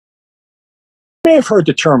may have heard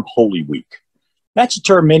the term Holy Week. That's a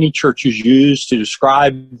term many churches use to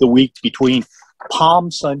describe the week between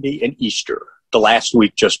Palm Sunday and Easter, the last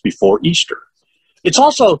week just before Easter. It's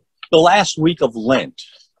also the last week of Lent,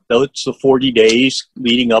 though it's the 40 days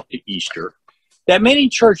leading up to Easter, that many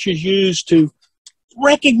churches use to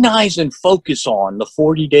recognize and focus on the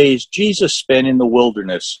 40 days Jesus spent in the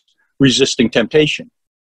wilderness resisting temptation.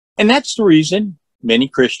 And that's the reason many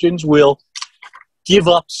Christians will give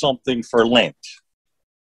up something for Lent.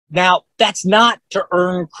 Now, that's not to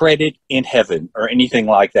earn credit in heaven or anything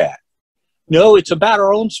like that. No, it's about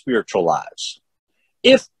our own spiritual lives.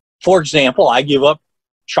 If, for example, I give up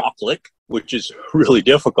chocolate, which is really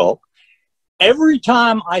difficult, every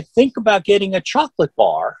time I think about getting a chocolate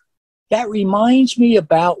bar, that reminds me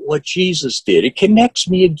about what Jesus did. It connects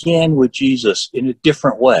me again with Jesus in a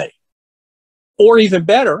different way. Or even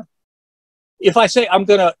better, if I say I'm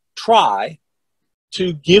going to try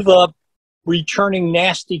to give up returning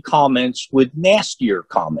nasty comments with nastier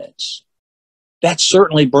comments, that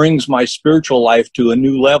certainly brings my spiritual life to a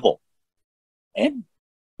new level and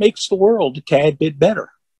makes the world a tad bit better.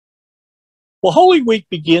 Well, Holy Week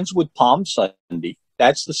begins with Palm Sunday.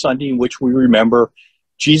 That's the Sunday in which we remember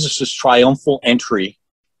Jesus' triumphal entry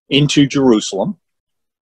into Jerusalem.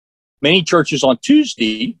 Many churches on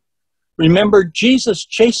Tuesday remember Jesus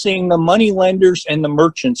chasing the moneylenders and the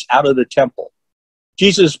merchants out of the temple.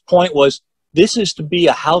 Jesus' point was, this is to be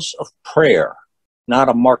a house of prayer, not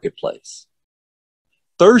a marketplace.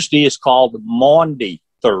 Thursday is called Maundy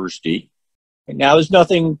Thursday. And now, there's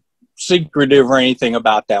nothing secretive or anything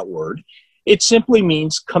about that word. It simply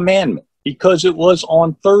means commandment, because it was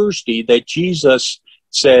on Thursday that Jesus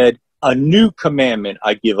said, a new commandment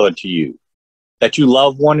I give unto you, that you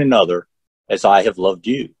love one another as I have loved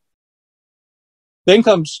you. Then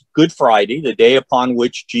comes Good Friday, the day upon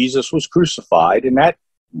which Jesus was crucified, and that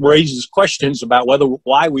raises questions about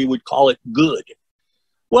why we would call it good.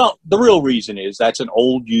 Well, the real reason is that's an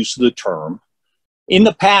old use of the term. In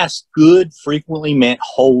the past, good frequently meant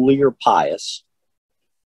holy or pious.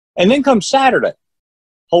 And then comes Saturday,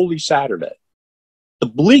 Holy Saturday, the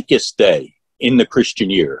bleakest day in the Christian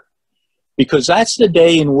year, because that's the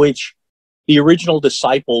day in which the original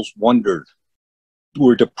disciples wondered,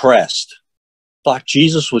 were depressed, thought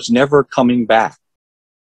Jesus was never coming back.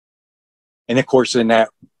 And of course, then that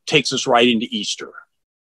takes us right into Easter,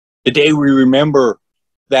 the day we remember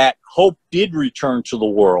that hope did return to the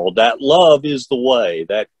world, that love is the way,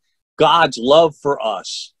 that God's love for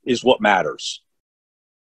us is what matters.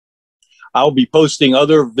 I'll be posting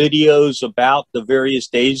other videos about the various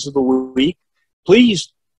days of the week.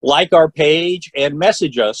 Please like our page and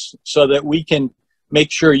message us so that we can make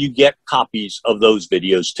sure you get copies of those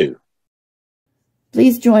videos too.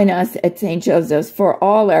 Please join us at St. Joseph's for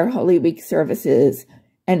all our Holy Week services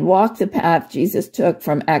and walk the path Jesus took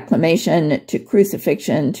from acclamation to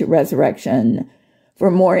crucifixion to resurrection. For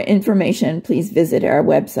more information, please visit our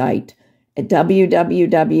website at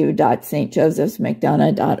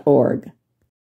www.stjosephsmcdonough.org.